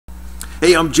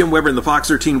Hey, I'm Jim Weber in the Fox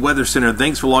 13 Weather Center.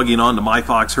 Thanks for logging on to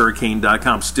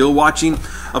myfoxhurricane.com. Still watching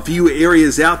a few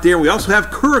areas out there. We also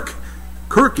have Kirk.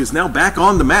 Kirk is now back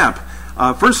on the map.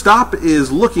 First stop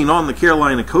is looking on the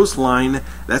Carolina coastline.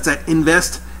 That's at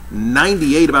Invest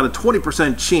 98, about a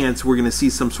 20% chance we're going to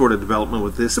see some sort of development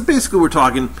with this. So basically we're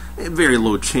talking a very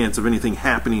low chance of anything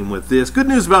happening with this. Good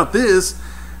news about this,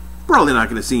 probably not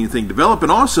going to see anything develop,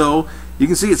 and also you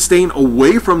can see it's staying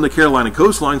away from the Carolina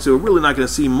coastline, so we're really not going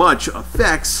to see much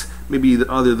effects, maybe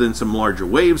other than some larger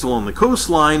waves along the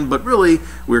coastline, but really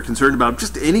we're concerned about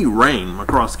just any rain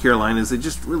across the Carolinas. They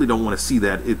just really don't want to see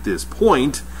that at this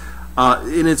point.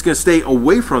 And it's going to stay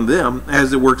away from them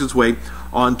as it works its way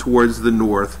on towards the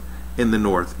north and the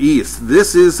northeast.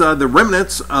 This is the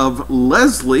remnants of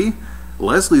Leslie.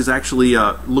 Leslie is actually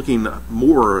looking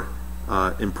more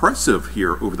impressive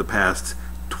here over the past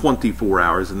 24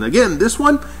 hours. And again, this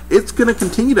one, it's going to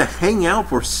continue to hang out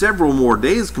for several more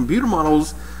days. Computer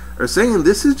models are saying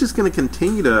this is just going to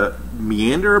continue to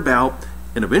meander about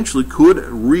and eventually could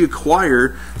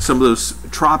reacquire some of those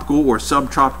tropical or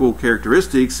subtropical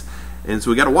characteristics. And so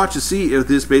we got to watch to see if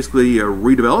this basically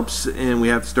redevelops, and we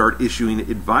have to start issuing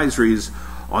advisories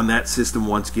on that system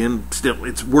once again. Still,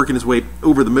 it's working its way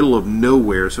over the middle of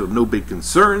nowhere, so no big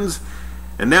concerns.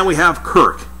 And now we have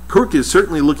Kirk. Kirk is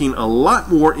certainly looking a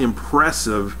lot more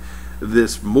impressive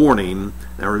this morning.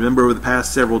 Now remember, over the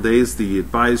past several days, the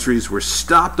advisories were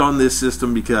stopped on this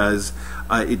system because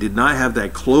it did not have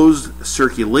that closed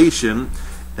circulation.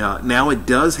 Now it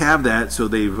does have that, so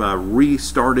they've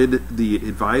restarted the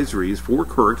advisories for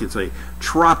Kirk. It's a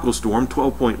tropical storm,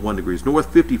 12.1 degrees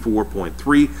north,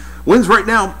 54.3. Winds right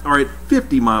now are at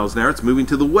 50 miles an hour. It's moving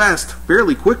to the west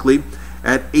fairly quickly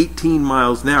at 18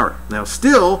 miles an hour. Now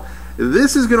still,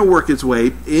 this is going to work its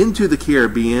way into the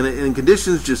Caribbean, and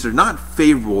conditions just are not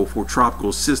favorable for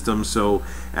tropical systems. So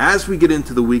as we get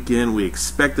into the weekend, we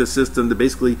expect the system to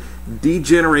basically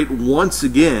degenerate once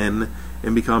again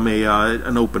and become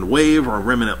an open wave or a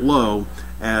remnant low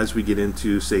as we get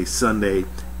into, say, Sunday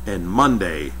and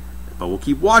Monday. But we'll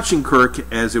keep watching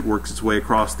Kirk as it works its way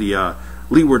across the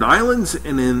Leeward Islands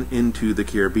and then into the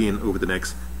Caribbean over the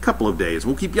next couple of days.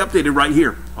 We'll keep you updated right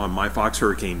here on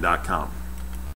myfoxhurricane.com.